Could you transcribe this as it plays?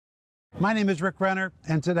My name is Rick Renner,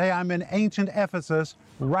 and today I'm in ancient Ephesus,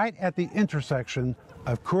 right at the intersection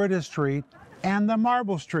of Curtis Street and the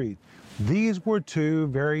Marble Street. These were two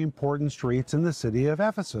very important streets in the city of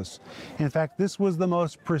Ephesus. In fact, this was the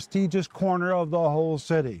most prestigious corner of the whole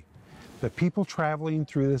city. The people traveling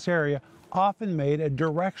through this area often made a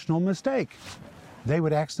directional mistake. They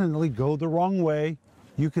would accidentally go the wrong way.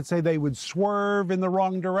 You could say they would swerve in the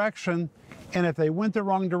wrong direction, and if they went the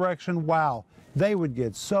wrong direction, wow, they would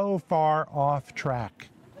get so far off track.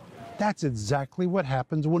 That's exactly what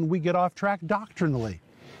happens when we get off track doctrinally.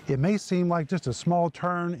 It may seem like just a small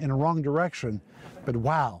turn in a wrong direction, but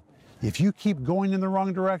wow, if you keep going in the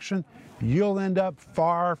wrong direction, you'll end up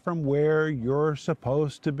far from where you're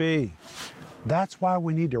supposed to be. That's why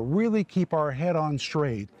we need to really keep our head on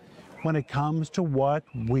straight when it comes to what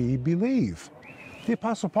we believe. The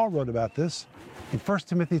Apostle Paul wrote about this. In 1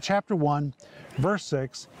 Timothy chapter 1, verse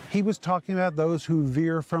 6, he was talking about those who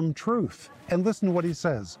veer from truth. And listen to what he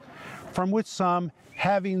says. From which some,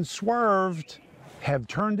 having swerved, have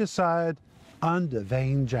turned aside unto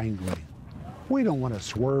vain jangling. We don't want to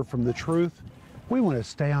swerve from the truth. We want to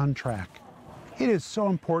stay on track. It is so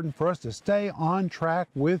important for us to stay on track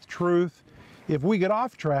with truth. If we get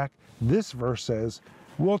off track, this verse says,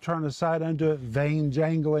 we'll turn aside unto vain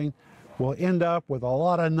jangling. We'll end up with a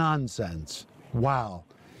lot of nonsense. Wow,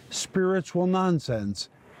 spiritual nonsense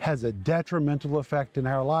has a detrimental effect in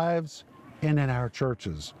our lives and in our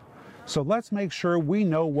churches. So let's make sure we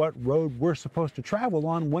know what road we're supposed to travel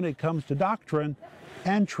on when it comes to doctrine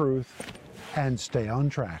and truth and stay on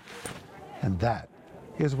track. And that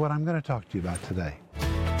is what I'm going to talk to you about today.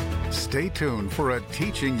 Stay tuned for a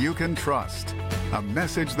teaching you can trust, a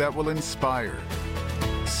message that will inspire,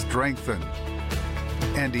 strengthen,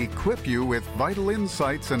 and equip you with vital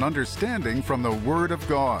insights and understanding from the Word of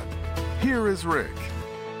God. Here is Rick.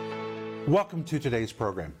 Welcome to today's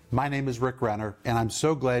program. My name is Rick Renner, and I'm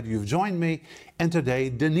so glad you've joined me. And today,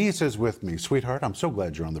 Denise is with me. Sweetheart, I'm so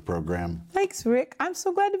glad you're on the program. Thanks, Rick. I'm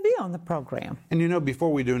so glad to be on the program. And you know,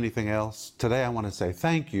 before we do anything else, today I want to say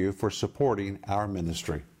thank you for supporting our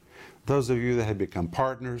ministry. Those of you that have become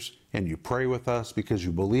partners and you pray with us because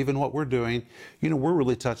you believe in what we're doing, you know, we're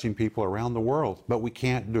really touching people around the world, but we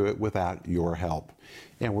can't do it without your help.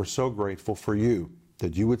 And we're so grateful for you,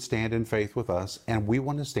 that you would stand in faith with us, and we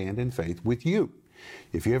want to stand in faith with you.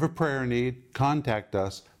 If you have a prayer need, contact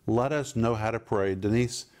us. Let us know how to pray.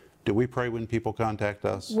 Denise, do we pray when people contact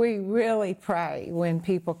us? We really pray when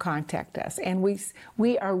people contact us. And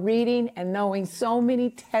we are reading and knowing so many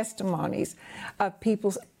testimonies of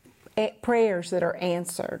people's prayers that are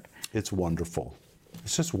answered. It's wonderful.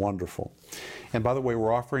 It's just wonderful. And by the way,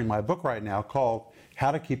 we're offering my book right now called How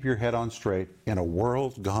to Keep Your Head on Straight in a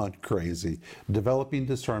World Gone Crazy, Developing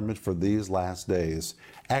Discernment for These Last Days.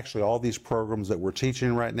 Actually, all these programs that we're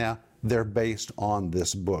teaching right now, they're based on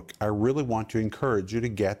this book. I really want to encourage you to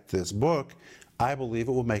get this book. I believe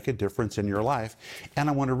it will make a difference in your life. And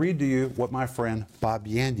I want to read to you what my friend Bob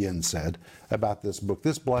Yandian said about this book.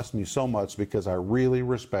 This blessed me so much because I really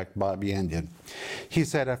respect Bob Yandian. He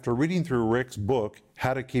said, after reading through Rick's book,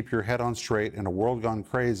 How to Keep Your Head on Straight in a World Gone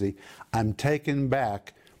Crazy, I'm taken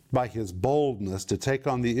back by his boldness to take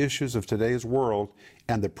on the issues of today's world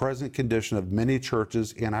and the present condition of many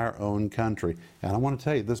churches in our own country. And I want to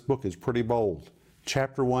tell you, this book is pretty bold.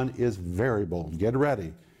 Chapter 1 is very bold. Get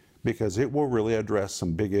ready, because it will really address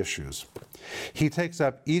some big issues. He takes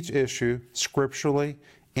up each issue scripturally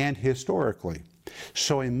and historically,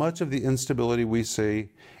 showing much of the instability we see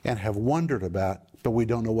and have wondered about, but we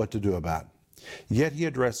don't know what to do about. Yet he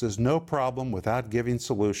addresses no problem without giving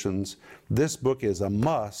solutions. This book is a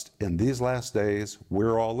must in these last days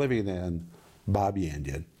we're all living in. Bob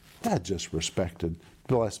Yandian. That just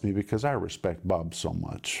blessed me because I respect Bob so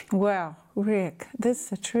much. Well, Rick, this is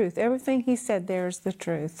the truth. Everything he said there is the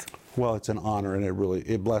truth. Well, it's an honor, and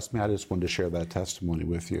it blessed me. I just wanted to share that testimony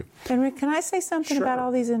with you. And Rick, can I say something about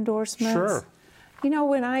all these endorsements? Sure. You know,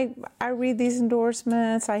 when I read these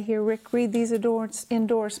endorsements, I hear Rick read these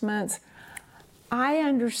endorsements, I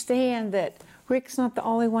understand that Rick's not the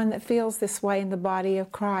only one that feels this way in the body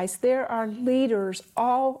of Christ. There are leaders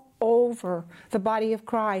all over the body of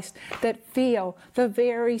Christ that feel the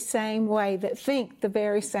very same way, that think the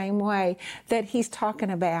very same way that he's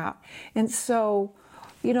talking about. And so,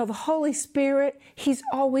 you know, the Holy Spirit, he's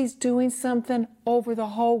always doing something over the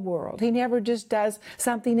whole world. He never just does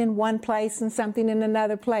something in one place and something in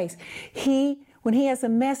another place. When he has a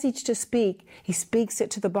message to speak, he speaks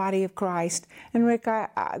it to the body of Christ. And Rick,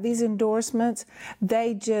 these endorsements,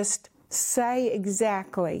 they just say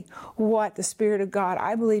exactly what the Spirit of God,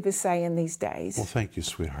 I believe, is saying these days. Well, thank you,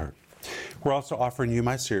 sweetheart. We're also offering you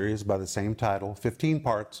my series by the same title, 15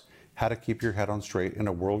 parts, how to keep your head on straight in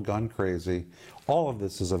a world gone crazy. All of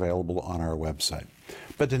this is available on our website.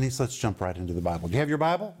 But Denise, let's jump right into the Bible. Do you have your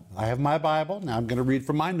Bible? I have my Bible. Now I'm going to read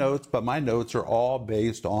from my notes, but my notes are all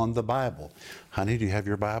based on the Bible. Honey, do you have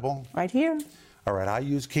your Bible? Right here. All right, I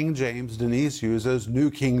use King James. Denise uses New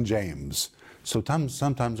King James. So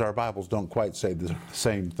sometimes our Bibles don't quite say the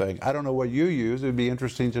same thing. I don't know what you use. It would be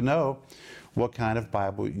interesting to know what kind of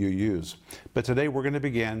Bible you use. But today we're going to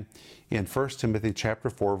begin in 1 Timothy chapter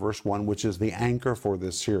 4, verse 1, which is the anchor for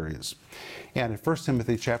this series. And in 1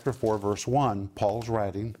 Timothy chapter 4, verse 1, Paul's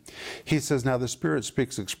writing, he says, "Now the Spirit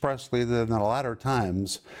speaks expressly that in the latter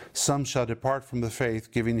times some shall depart from the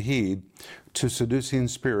faith, giving heed to seducing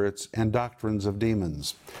spirits and doctrines of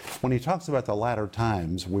demons." When he talks about the latter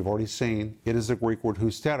times, we've already seen, it is the Greek word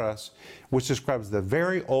hysteros, which describes the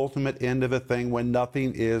very ultimate end of a thing when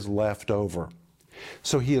nothing is left over.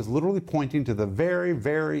 So he is literally pointing to the very,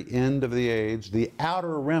 very end of the age, the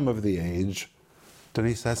outer rim of the age.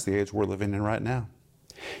 Denise, that's the age we're living in right now.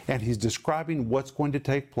 And he's describing what's going to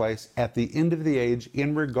take place at the end of the age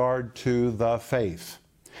in regard to the faith.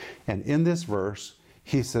 And in this verse,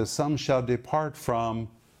 he says, some shall depart from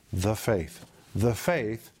the faith. The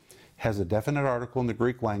faith has a definite article in the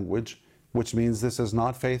Greek language, which means this is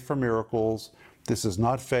not faith for miracles. This is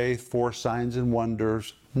not faith for signs and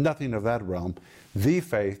wonders, nothing of that realm. The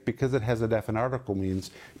faith, because it has a definite article,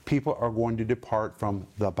 means people are going to depart from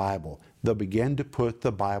the Bible. They'll begin to put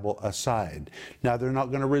the Bible aside. Now, they're not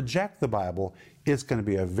going to reject the Bible. It's going to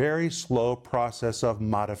be a very slow process of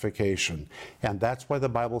modification. And that's why the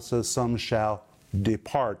Bible says some shall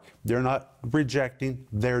depart. They're not rejecting,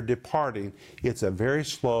 they're departing. It's a very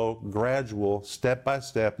slow, gradual,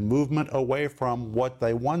 step-by-step movement away from what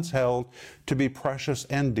they once held to be precious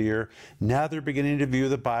and dear. Now they're beginning to view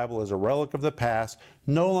the Bible as a relic of the past,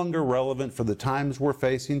 no longer relevant for the times we're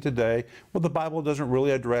facing today. Well, the Bible doesn't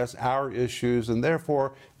really address our issues, and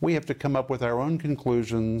therefore we have to come up with our own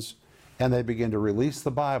conclusions, and they begin to release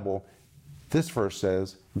the Bible. This verse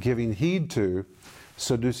says, giving heed to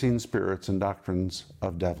seducing spirits and doctrines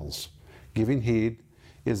of devils. Giving heed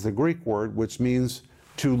is the Greek word which means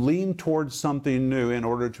to lean towards something new in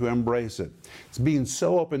order to embrace it. It's being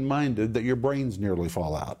so open-minded that your brains nearly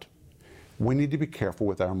fall out. We need to be careful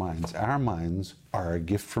with our minds. Our minds are a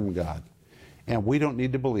gift from God. And we don't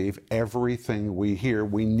need to believe everything we hear.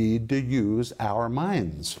 We need to use our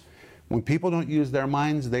minds. When people don't use their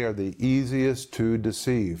minds, they are the easiest to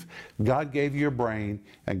deceive. God gave you a brain,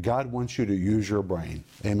 and God wants you to use your brain.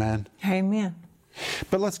 Amen? Amen.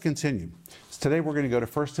 But let's continue. Today we're going to go to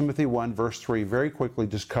 1 Timothy 1, verse 3. Very quickly,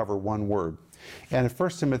 just cover one word. And in 1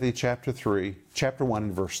 Timothy chapter 1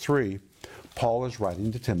 and verse 3, Paul is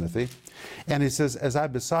writing to Timothy, and he says, "As I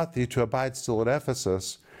besought thee to abide still at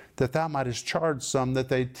Ephesus, that thou mightest charge some that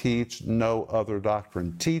they teach no other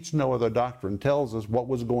doctrine." Teach no other doctrine tells us what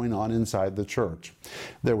was going on inside the church.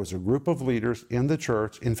 There was a group of leaders in the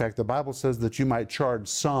church. In fact, the Bible says that you might charge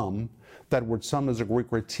some. That word some is a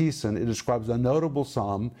Greek word tison. It describes a notable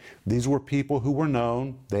some. These were people who were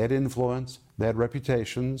known. They had influence. They had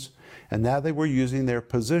reputations. And now they were using their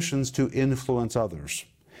positions to influence others.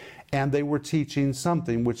 And they were teaching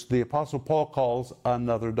something which the Apostle Paul calls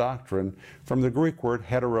another doctrine, from the Greek word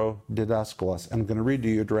heterodidaskalos. I'm going to read to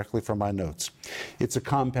you directly from my notes. It's a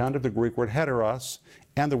compound of the Greek word heteros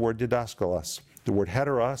and the word didaskalos. The word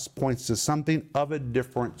heteros points to something of a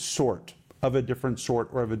different sort, or of a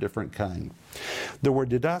different kind. The word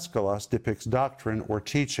didaskalos depicts doctrine or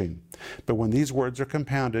teaching. But when these words are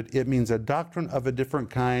compounded, it means a doctrine of a different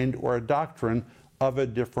kind or a doctrine of a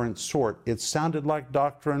different sort. It sounded like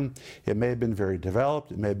doctrine. It may have been very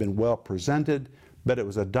developed. It may have been well presented, but it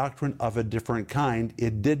was a doctrine of a different kind.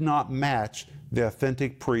 It did not match the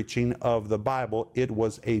authentic preaching of the Bible. It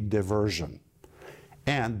was a diversion.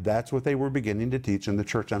 And that's what they were beginning to teach in the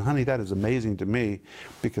church. And honey, that is amazing to me,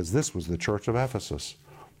 because this was the church of Ephesus.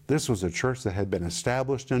 This was a church that had been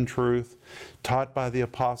established in truth, taught by the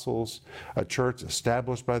apostles, a church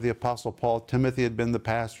established by the Apostle Paul. Timothy had been the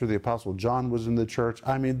pastor. The Apostle John was in the church.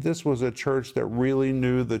 I mean, this was a church that really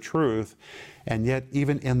knew the truth. And yet,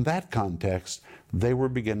 even in that context, they were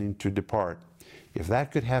beginning to depart. If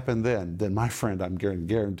that could happen then my friend, I'm going to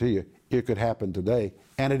guarantee you, it could happen today.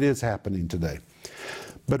 And it is happening today.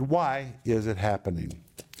 But why is it happening?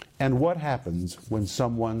 And what happens when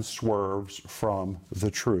someone swerves from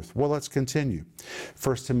the truth? Well, let's continue.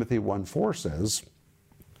 1 Timothy 1:4 says,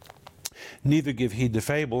 "Neither give heed to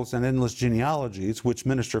fables and endless genealogies, which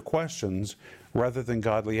minister questions, rather than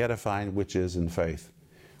godly edifying, which is in faith."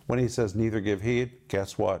 When he says neither give heed,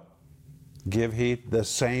 guess what? Give heed, the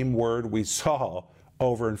same word we saw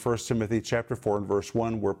over in 1 Timothy chapter 4 and verse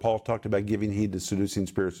 1, where Paul talked about giving heed to seducing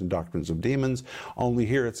spirits and doctrines of demons. Only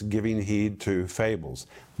here it's giving heed to fables.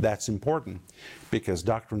 That's important because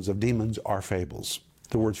doctrines of demons are fables.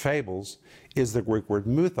 The word fables is the Greek word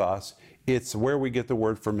mythos. It's where we get the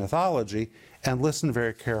word for mythology. And listen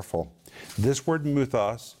very careful. This word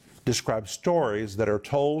mythos describes stories that are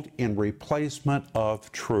told in replacement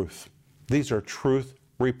of truth. These are truth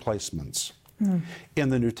replacements. In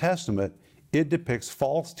the New Testament, it depicts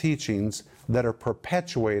false teachings that are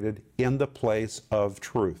perpetuated in the place of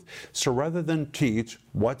truth. So rather than teach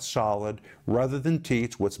what's solid, rather than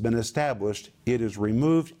teach what's been established, it is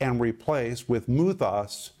removed and replaced with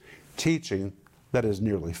mythos, teaching that is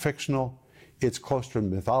nearly fictional. It's closer to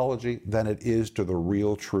mythology than it is to the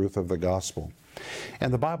real truth of the gospel.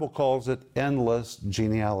 And the Bible calls it endless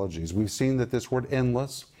genealogies. We've seen that this word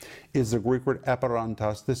endless is the Greek word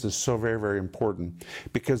aperantos. This is so very, very important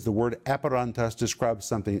because the word aperantos describes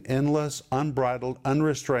something endless, unbridled,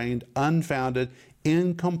 unrestrained, unfounded,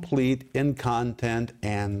 incomplete in content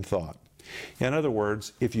and thought. In other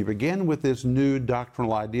words, if you begin with this new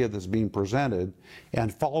doctrinal idea that's being presented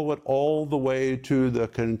and follow it all the way to the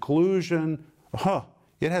conclusion,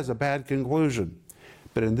 it has a bad conclusion.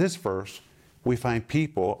 But in this verse, we find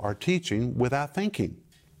people are teaching without thinking.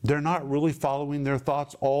 They're not really following their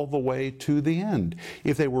thoughts all the way to the end.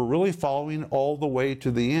 If they were really following all the way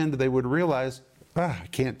to the end, they would realize, I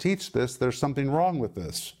can't teach this. There's something wrong with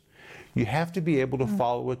this. You have to be able to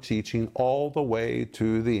follow a teaching all the way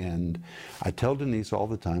to the end. I tell Denise all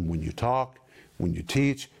the time, when you talk, when you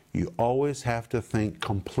teach, you always have to think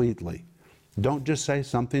completely. Don't just say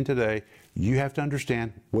something today. You have to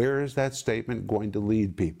understand, where is that statement going to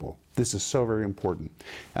lead people? This is so very important.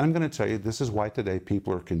 And I'm going to tell you, this is why today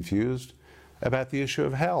people are confused about the issue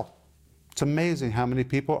of hell. It's amazing how many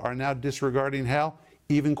people are now disregarding hell,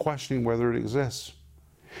 even questioning whether it exists.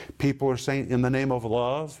 People are saying, in the name of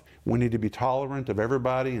love, we need to be tolerant of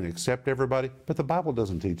everybody and accept everybody. But the Bible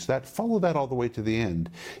doesn't teach that. Follow that all the way to the end.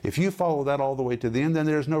 If you follow that all the way to the end, then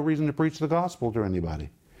there's no reason to preach the gospel to anybody.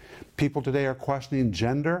 People today are questioning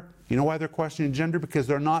gender. You know why they're questioning gender? Because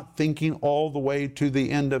they're not thinking all the way to the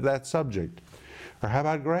end of that subject. Or how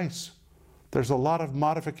about grace? There's a lot of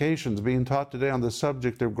modifications being taught today on the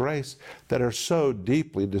subject of grace that are so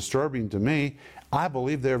deeply disturbing to me. I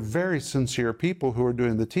believe they're very sincere people who are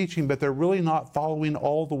doing the teaching, but they're really not following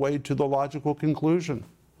all the way to the logical conclusion.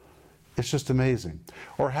 It's just amazing.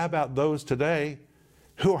 Or how about those today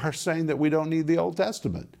who are saying that we don't need the Old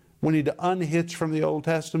Testament? We need to unhitch from the Old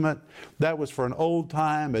Testament. That was for an old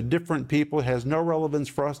time, a different people. It has no relevance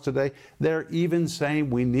for us today. They're even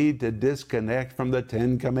saying we need to disconnect from the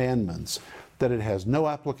Ten Commandments, that it has no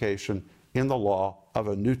application in the law of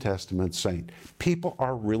a New Testament saint. People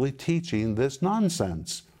are really teaching this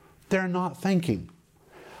nonsense. They're not thinking.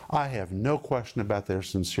 I have no question about their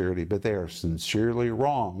sincerity, but they are sincerely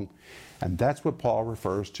wrong. And that's what Paul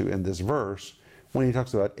refers to in this verse when he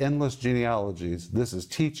talks about endless genealogies. This is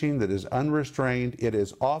teaching that is unrestrained, it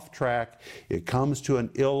is off track, it comes to an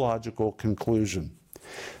illogical conclusion.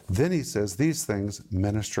 Then he says these things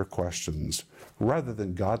minister questions rather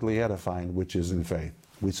than godly edifying, which is in faith.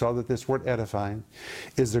 We saw that this word edifying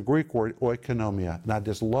is the Greek word oikonomia. And I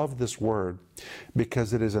just love this word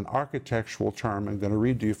because it is an architectural term. I'm going to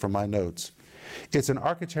read to you from my notes. It's an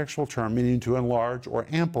architectural term meaning to enlarge or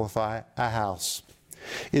amplify a house.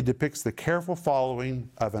 It depicts the careful following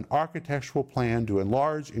of an architectural plan to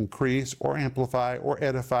enlarge, increase, or amplify, or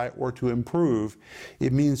edify, or to improve.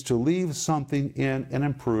 It means to leave something in an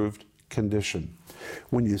improved condition.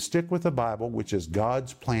 When you stick with the Bible, which is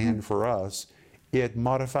God's plan for us, it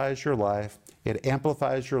modifies your life, it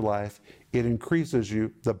amplifies your life, it increases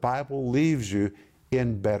you. The Bible leaves you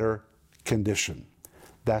in better condition.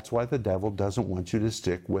 That's why the devil doesn't want you to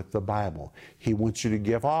stick with the Bible. He wants you to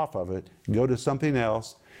give off of it, go to something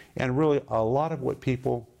else, and really a lot of what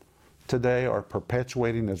people today are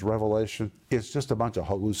perpetuating as revelation is just a bunch of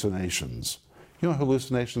hallucinations. You know what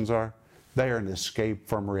hallucinations are? They are an escape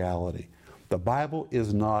from reality. The Bible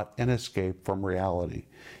is not an escape from reality.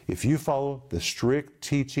 If you follow the strict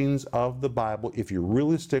teachings of the Bible, if you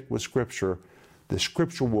really stick with Scripture, the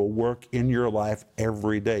Scripture will work in your life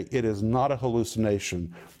every day. It is not a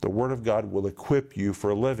hallucination. The Word of God will equip you for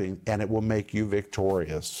a living, and it will make you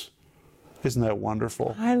victorious. Isn't that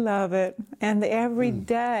wonderful? I love it. And every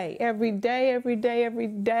day,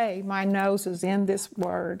 my nose is in this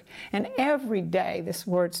Word. And every day this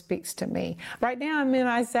Word speaks to me. Right now I'm in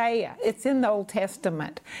Isaiah. It's in the Old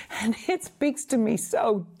Testament. And it speaks to me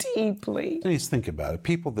so deeply. Please think about it.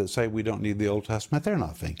 People that say we don't need the Old Testament, they're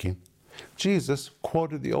not thinking. Jesus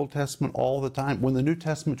quoted the Old Testament all the time. When the New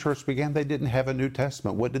Testament church began, they didn't have a New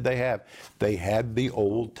Testament. What did they have? They had the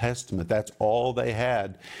Old Testament. That's all they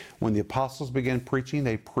had. When the apostles began preaching,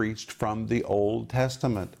 they preached from the Old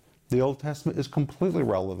Testament. The Old Testament is completely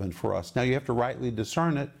relevant for us. Now, you have to rightly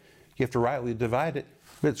discern it. You have to rightly divide it.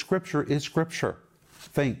 But Scripture is Scripture.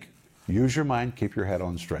 Think. Use your mind. Keep your head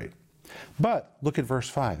on straight. But look at verse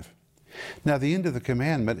 5. Now, the end of the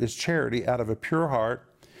commandment is charity out of a pure heart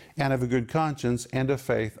and of a good conscience and of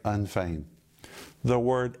faith unfeigned. The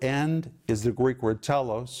word end is the Greek word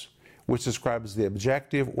telos, which describes the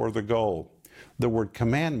objective or the goal. The word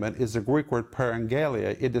commandment is the Greek word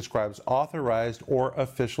parangelia. It describes authorized or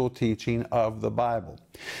official teaching of the Bible.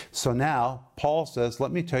 So now, Paul says,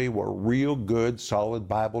 let me tell you what real good, solid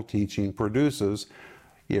Bible teaching produces.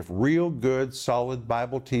 If real good, solid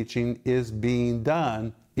Bible teaching is being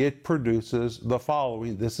done, it produces the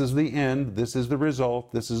following. This is the end, this is the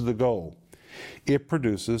result, this is the goal. It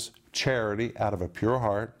produces charity out of a pure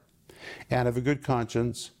heart, and of a good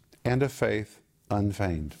conscience, and of faith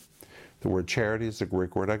unfeigned. The word charity is the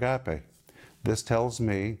Greek word agape. This tells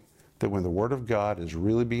me that when the Word of God is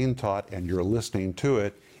really being taught and you're listening to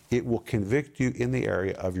it, it will convict you in the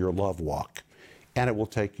area of your love walk, and it will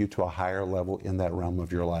take you to a higher level in that realm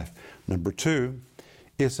of your life. Number two,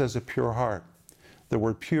 it says a pure heart. The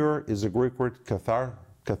word pure is the Greek word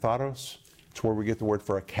katharos. It's where we get the word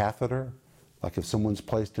for a catheter. Like if someone's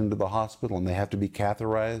placed into the hospital and they have to be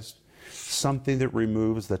catheterized. Something that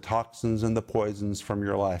removes the toxins and the poisons from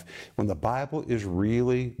your life. When the Bible is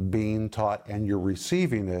really being taught and you're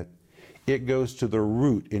receiving it, it goes to the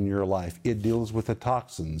root in your life. It deals with the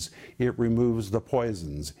toxins. It removes the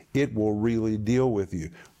poisons. It will really deal with you.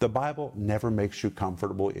 The Bible never makes you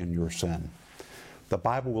comfortable in your sin. The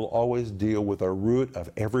Bible will always deal with the root of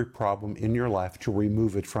every problem in your life to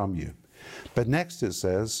remove it from you. But next it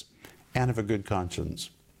says, and of a good conscience.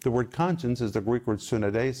 The word conscience is the Greek word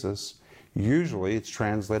synodesis. Usually it's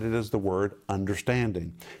translated as the word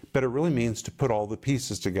understanding, but it really means to put all the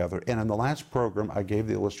pieces together. And in the last program, I gave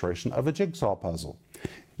the illustration of a jigsaw puzzle.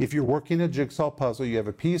 If you're working a jigsaw puzzle, you have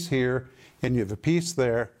a piece here and you have a piece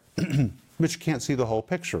there, but you can't see the whole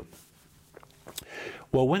picture.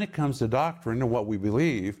 Well, when it comes to doctrine and what we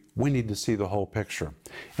believe, we need to see the whole picture.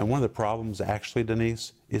 And one of the problems, actually,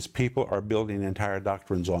 Denise, is people are building entire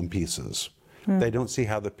doctrines on pieces. They don't see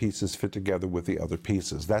how the pieces fit together with the other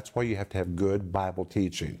pieces. That's why you have to have good Bible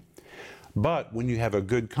teaching. But when you have a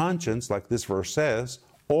good conscience, like this verse says,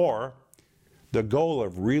 or the goal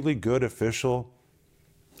of really good, official,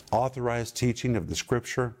 authorized teaching of the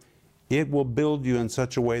Scripture, it will build you in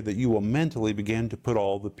such a way that you will mentally begin to put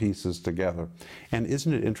all the pieces together. And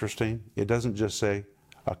isn't it interesting? It doesn't just say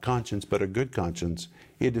a conscience, but a good conscience.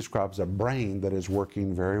 It describes a brain that is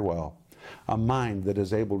working very well, a mind that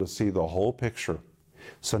is able to see the whole picture.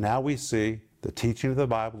 So now we see the teaching of the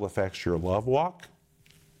Bible affects your love walk.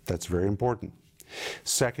 That's very important.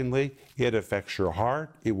 Secondly, it affects your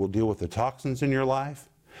heart. It will deal with the toxins in your life.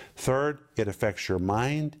 Third, it affects your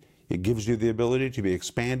mind. It gives you the ability to be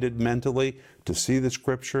expanded mentally, to see the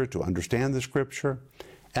Scripture, to understand the Scripture.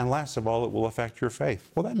 And last of all, it will affect your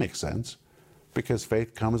faith. Well, that makes sense, because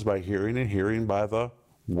faith comes by hearing, and hearing by the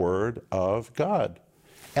Word of God.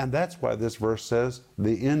 And that's why this verse says,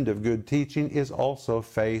 the end of good teaching is also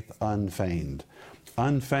faith unfeigned.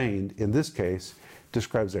 Unfeigned, in this case,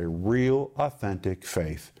 describes a real, authentic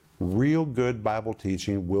faith. Real good Bible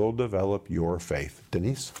teaching will develop your faith.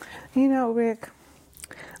 Denise? You know, Rick,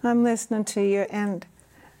 I'm listening to you, and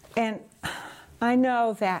I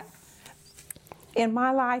know that in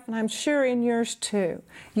my life, and I'm sure in yours too,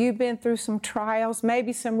 you've been through some trials,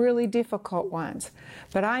 maybe some really difficult ones.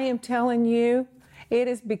 But I am telling you, it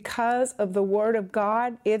is because of the Word of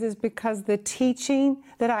God. It is because the teaching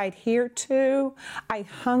that I adhere to, I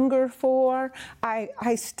hunger for,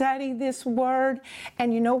 I study this Word.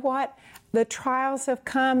 And you know what? The trials have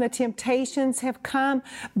come, the temptations have come,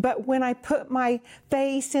 but when I put my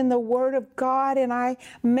face in the Word of God and I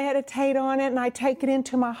meditate on it and I take it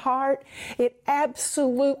into my heart, it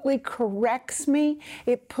absolutely corrects me.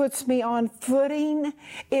 It puts me on footing.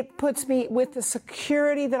 It puts me with the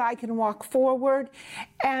security that I can walk forward.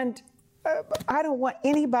 And I don't want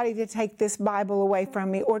anybody to take this Bible away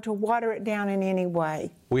from me or to water it down in any way.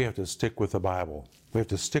 We have to stick with the Bible. We have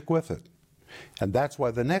to stick with it. And that's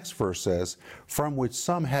why the next verse says, from which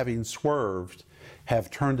some having swerved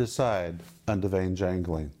have turned aside unto vain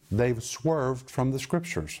jangling. They've swerved from the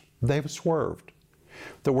Scriptures. They've swerved.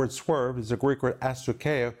 The word swerve is the Greek word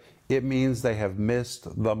asukeo. It means they have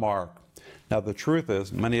missed the mark. Now the truth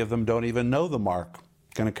is, many of them don't even know the mark.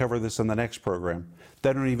 Going to cover this in the next program.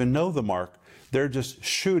 They don't even know the mark. They're just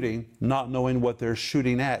shooting, not knowing what they're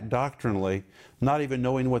shooting at doctrinally, not even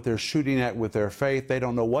knowing what they're shooting at with their faith. They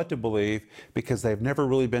don't know what to believe because they've never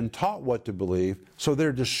really been taught what to believe. So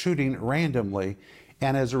they're just shooting randomly.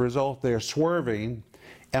 And as a result, they're swerving.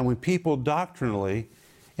 And when people doctrinally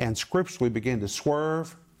and scripturally begin to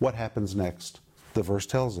swerve, what happens next? The verse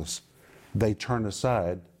tells us. They turn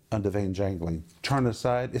aside unto vain jangling. Turn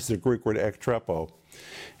aside is the Greek word ektrepo.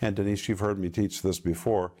 And Denise, you've heard me teach this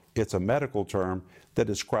before. It's a medical term that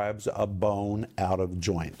describes a bone out of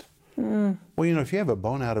joint. Well, you know, if you have a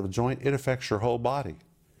bone out of joint, it affects your whole body.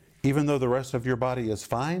 Even though the rest of your body is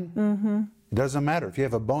fine, it doesn't matter. If you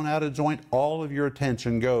have a bone out of joint, all of your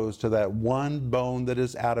attention goes to that one bone that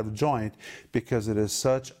is out of joint because it is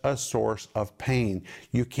such a source of pain.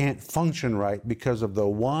 You can't function right because of the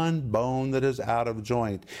one bone that is out of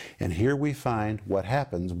joint. And here we find what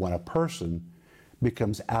happens when a person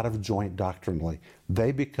becomes out of joint doctrinally.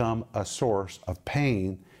 They become a source of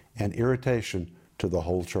pain and irritation to the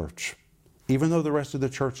whole church. Even though the rest of the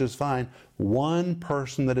church is fine, one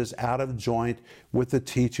person that is out of joint with the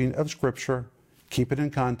teaching of Scripture, keep it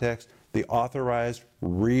in context, the authorized,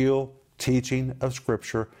 real teaching of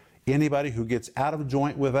Scripture, anybody who gets out of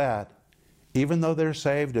joint with that, even though they're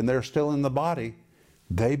saved and they're still in the body,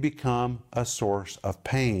 they become a source of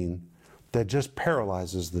pain that just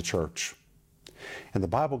paralyzes the church. And the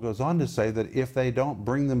Bible goes on to say that if they don't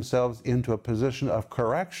bring themselves into a position of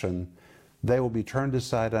correction, they will be turned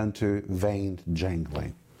aside unto vain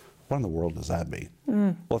jangling. What in the world does that mean?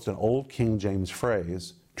 Well, it's an old King James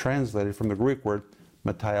phrase translated from the Greek word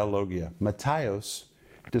mataiologia. Mataios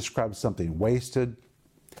describes something wasted,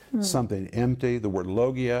 something empty. The word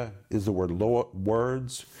logia is the word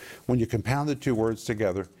words. When you compound the two words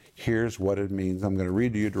together, here's what it means. I'm going to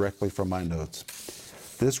read to you directly from my notes.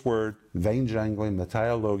 This word, vain jangling,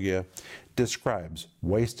 mataiologia, describes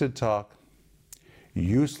wasted talk,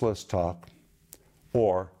 useless talk,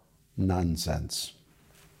 or nonsense.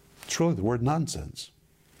 It's really the word nonsense.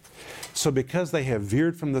 So because they have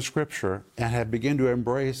veered from the Scripture and have begun to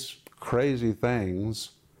embrace crazy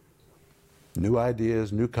things, new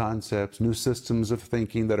ideas, new concepts, new systems of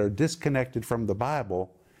thinking that are disconnected from the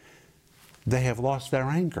Bible, they have lost their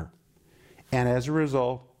anchor. And as a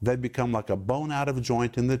result, they become like a bone out of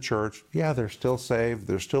joint in the church. Yeah, they're still saved,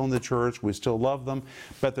 they're still in the church, we still love them,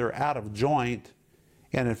 but they're out of joint.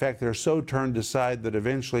 And in fact, they're so turned aside that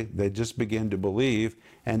eventually they just begin to believe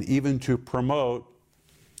and even to promote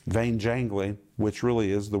vain jangling, which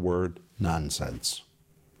really is the word nonsense.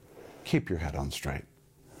 Keep your head on straight.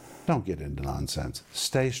 Don't get into nonsense.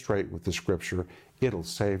 Stay straight with the Scripture. It'll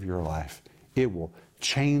save your life. It will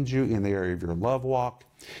change you in the area of your love walk.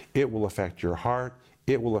 It will affect your heart.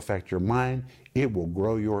 It will affect your mind. It will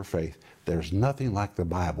grow your faith. There's nothing like the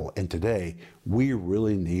Bible. And today, we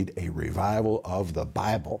really need a revival of the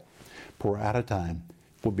Bible. We're out of time.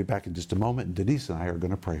 We'll be back in just a moment, and Denise and I are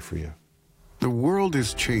going to pray for you. The world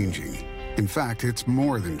is changing. In fact, it's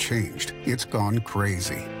more than changed. It's gone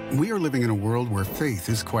crazy. We are living in a world where faith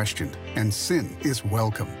is questioned and sin is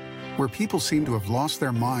welcome, where people seem to have lost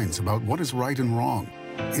their minds about what is right and wrong.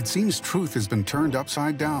 It seems truth has been turned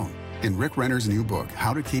upside down. In Rick Renner's new book,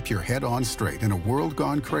 How to Keep Your Head On Straight in a World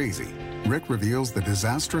Gone Crazy, Rick reveals the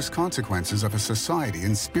disastrous consequences of a society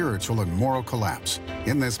in spiritual and moral collapse.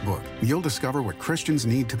 In this book, you'll discover what Christians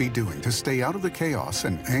need to be doing to stay out of the chaos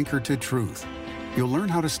and anchor to truth. You'll learn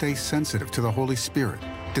how to stay sensitive to the Holy Spirit,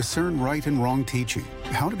 discern right and wrong teaching,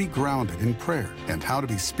 how to be grounded in prayer, and how to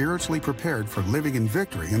be spiritually prepared for living in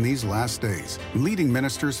victory in these last days. Leading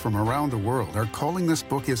ministers from around the world are calling this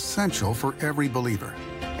book essential for every believer.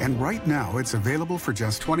 And right now, it's available for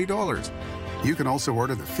just $20. You can also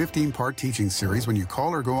order the 15-part teaching series when you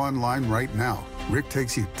call or go online right now. Rick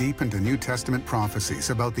takes you deep into New Testament prophecies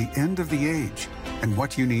about the end of the age and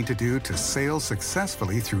what you need to do to sail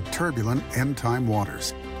successfully through turbulent end-time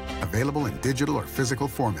waters. Available in digital or physical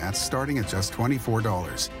formats starting at just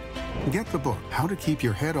 $24. Get the book, How to Keep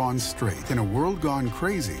Your Head On Straight in a World Gone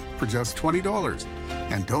Crazy, for just $20.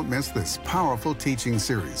 And don't miss this powerful teaching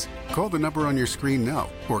series. Call the number on your screen now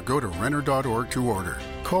or go to Renner.org to order.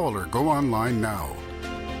 Call or go online now.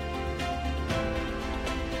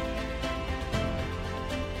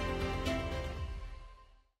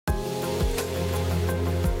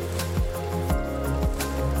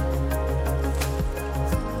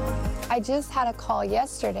 I just had a call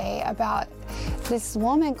yesterday about this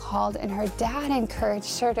woman called and her dad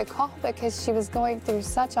encouraged her to call because she was going through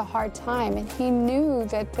such a hard time, and he knew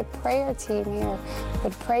that the prayer team here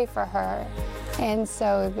would pray for her. And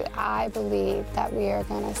so I believe that we are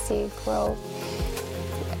going to see growth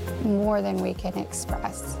more than we can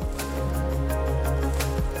express.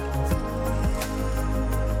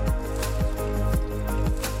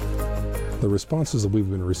 The responses that we've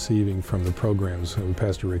been receiving from the programs and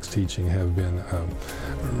Pastor Rick's teaching have been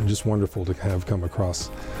just wonderful to have come across.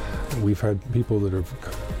 We've had people that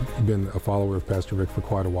have been a follower of Pastor Rick for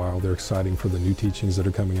quite a while. They're excited for the new teachings that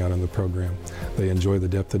are coming out in the program. They enjoy the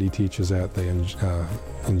depth that he teaches at. They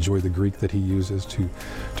enjoy the Greek that he uses to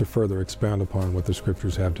further expound upon what the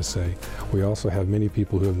scriptures have to say. We also have many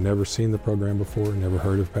people who have never seen the program before, never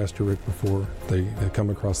heard of Pastor Rick before. They come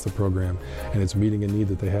across the program and it's meeting a need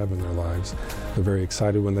that they have in their lives. They're very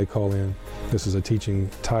excited when they call in. This is a teaching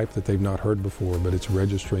type that they've not heard before, but it's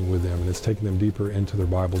registering with them and it's taking them deeper into their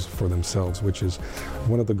Bibles for themselves, which is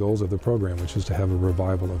one of the goals of the program, which is to have a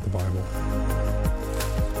revival of the Bible.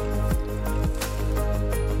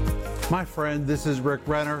 My friend, this is Rick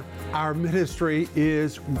Renner. Our ministry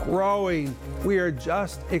is growing. We are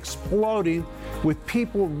just exploding with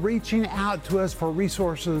people reaching out to us for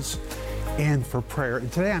resources and for prayer.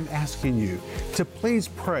 And today I'm asking you to please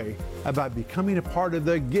pray about becoming a part of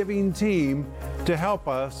the giving team to help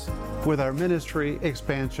us with our ministry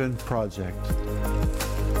expansion project.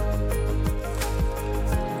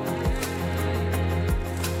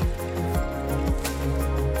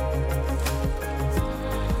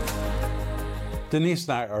 Denise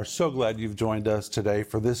and I are so glad you've joined us today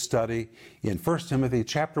for this study in 1 Timothy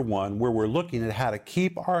chapter 1, where we're looking at how to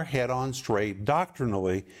keep our head on straight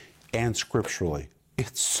doctrinally and scripturally.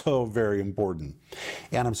 It's so very important.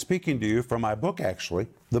 And I'm speaking to you from my book, actually,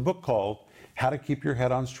 the book called How to Keep Your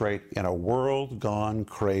Head on Straight in a World Gone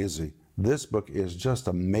Crazy. This book is just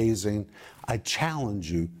amazing. I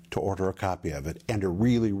challenge you to order a copy of it and to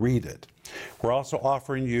really read it. We're also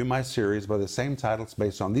offering you my series by the same title. It's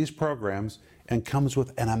based on these programs and comes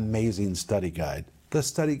with an amazing study guide. The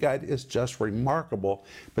study guide is just remarkable,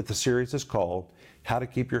 but the series is called How to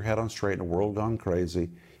Keep Your Head on Straight in a World Gone Crazy.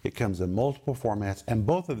 It comes in multiple formats, and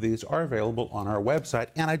both of these are available on our website.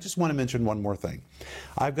 And I just want to mention one more thing.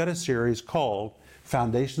 I've got a series called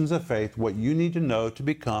Foundations of Faith, What You Need to Know to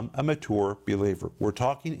Become a Mature Believer. We're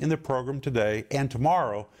talking in the program today and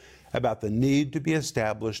tomorrow about the need to be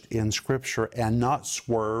established in Scripture and not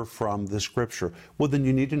swerve from the Scripture. Well, then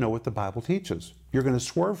you need to know what the Bible teaches. You're going to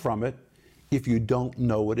swerve from it if you don't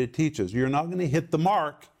know what it teaches. You're not going to hit the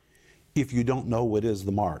mark if you don't know what is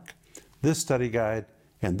the mark. This study guide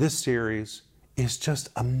and this series is just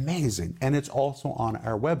amazing, and it's also on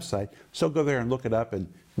our website. So go there and look it up, and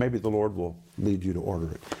maybe the Lord will lead you to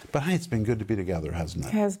order it. But hey, it's been good to be together, hasn't it?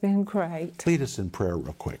 It has been great. Lead us in prayer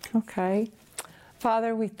real quick. Okay.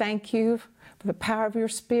 Father, we thank you for the power of your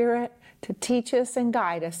Spirit to teach us and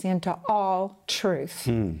guide us into all truth.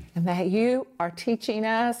 And that you are teaching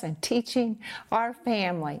us and teaching our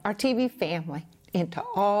family, our TV family, into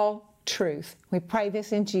all truth. We pray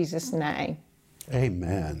this in Jesus' name.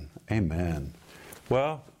 Amen. Amen.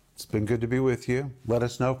 Well, it's been good to be with you. Let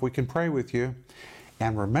us know if we can pray with you.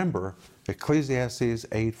 And remember, Ecclesiastes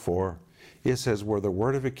 8:4. It says, where the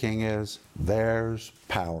word of a king is, there's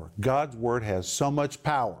power. God's word has so much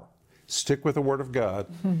power. Stick with the word of God,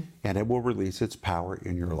 and it will release its power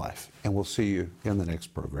in your life. And we'll see you in the next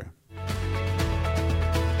program.